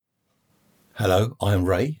Hello, I'm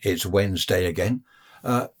Ray. It's Wednesday again.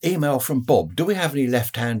 Email from Bob. Do we have any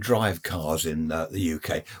left-hand drive cars in the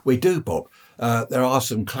UK? We do, Bob. There are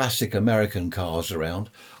some classic American cars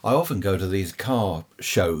around. I often go to these car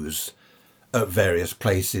shows at various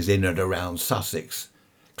places in and around Sussex.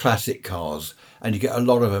 Classic cars, and you get a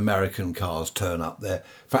lot of American cars turn up there.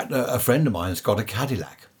 In fact, a friend of mine's got a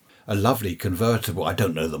Cadillac, a lovely convertible. I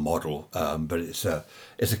don't know the model, but it's a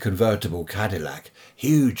convertible Cadillac.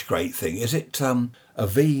 Huge, great thing. Is it a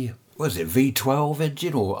V? Was it V12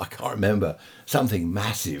 engine, or I can't remember? Something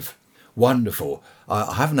massive, wonderful.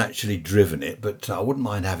 I haven't actually driven it, but I wouldn't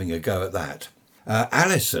mind having a go at that.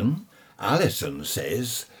 Alison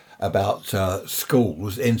says about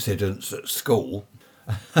schools, incidents at school.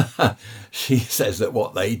 She says that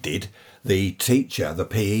what they did, the teacher, the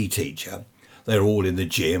PE teacher, they're all in the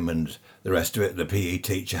gym and the rest of it. The PE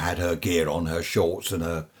teacher had her gear on, her shorts and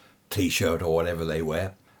her T-shirt or whatever they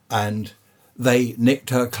wear, and they nicked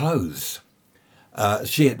her clothes.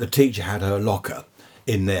 The teacher had her locker.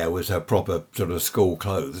 In there was her proper sort of school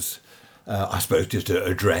clothes, I suppose just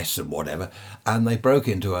a dress and whatever, and they broke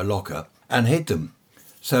into her locker and hid them.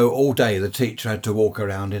 So all day the teacher had to walk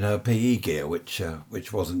around in her PE gear, which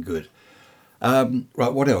wasn't good. Right,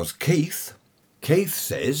 what else? Keith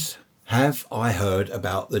says, have I heard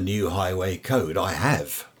about the new highway code? I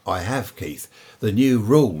have, Keith. The new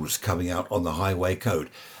rules coming out on the highway code.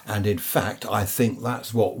 And in fact, I think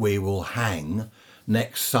that's what we will hang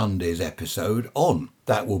next Sunday's episode on.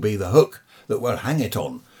 That will be the hook that we'll hang it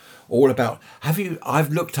on. All about, I've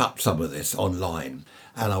looked up some of this online,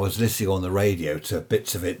 and I was listening on the radio to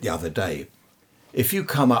bits of it the other day. If you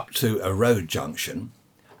come up to a road junction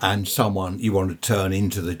and you want to turn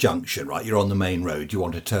into the junction, right? You're on the main road, you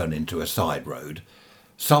want to turn into a side road.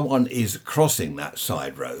 Someone is crossing that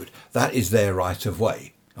side road. That is their right of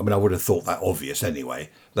way. I mean, I would have thought that obvious anyway.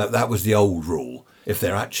 That was the old rule. If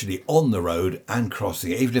they're actually on the road and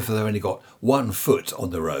crossing it, even if they've only got 1 foot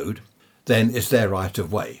on the road, then it's their right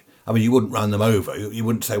of way. I mean, you wouldn't run them over. You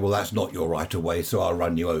wouldn't say, well, that's not your right of way, so I'll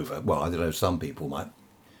run you over. Well, I don't know, some people might.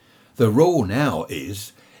 The rule now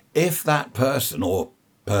is if that person or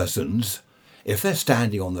persons, if they're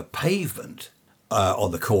standing on the pavement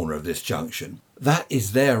on the corner of this junction, that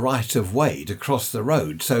is their right of way to cross the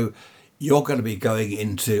road. So you're going to be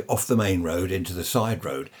going off the main road into the side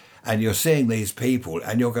road, and you're seeing these people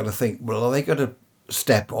and you're going to think, well, are they going to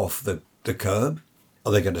step off the curb?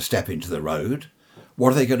 Are they going to step into the road?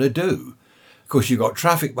 What are they going to do? Of course, you've got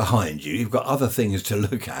traffic behind you, you've got other things to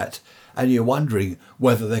look at, and you're wondering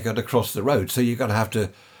whether they're going to cross the road. So you're going to have to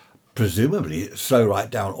presumably slow right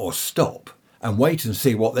down or stop and wait and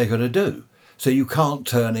see what they're going to do. So you can't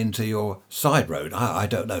turn into your side road. I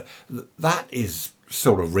don't know. That is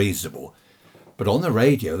sort of reasonable. But on the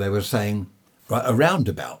radio, they were saying, right, a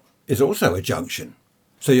roundabout is also a junction.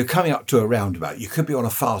 So you're coming up to a roundabout. You could be on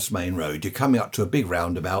a fast main road. You're coming up to a big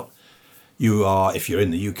roundabout. You are, if you're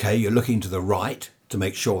in the UK, you're looking to the right to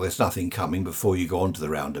make sure there's nothing coming before you go onto the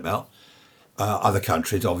roundabout. Other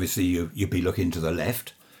countries, obviously, you'd be looking to the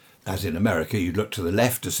left. As in America, you'd look to the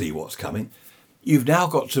left to see what's coming. You've now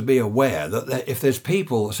got to be aware that if there's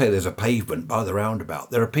people, say there's a pavement by the roundabout,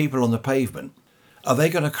 there are people on the pavement. Are they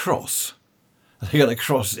going to cross? Are they going to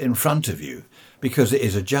cross in front of you because it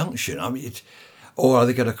is a junction? I mean, or are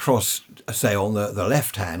they going to cross, say, on the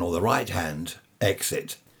left hand or the right hand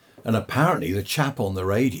exit? And apparently the chap on the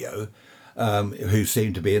radio, who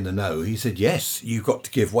seemed to be in the know, he said, yes, you've got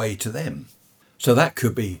to give way to them. So that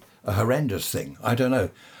could be a horrendous thing. I don't know.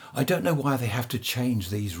 I don't know why they have to change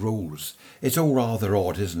these rules. It's all rather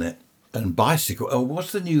odd, isn't it? And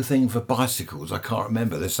what's the new thing for bicycles? I can't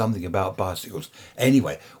remember. There's something about bicycles.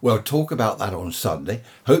 Anyway, we'll talk about that on Sunday.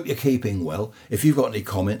 Hope you're keeping well. If you've got any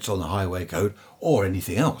comments on the highway code or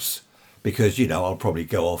anything else, because, I'll probably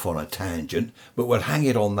go off on a tangent, but we'll hang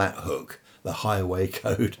it on that hook, the highway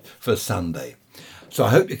code for Sunday. So I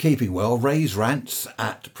hope you're keeping well. Ray's Rants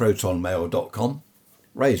at protonmail.com.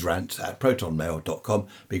 raisrants@protonmail.com.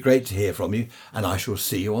 Be great to hear from you, and I shall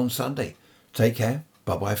see you on Sunday. Take care.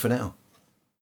 Bye-bye for now.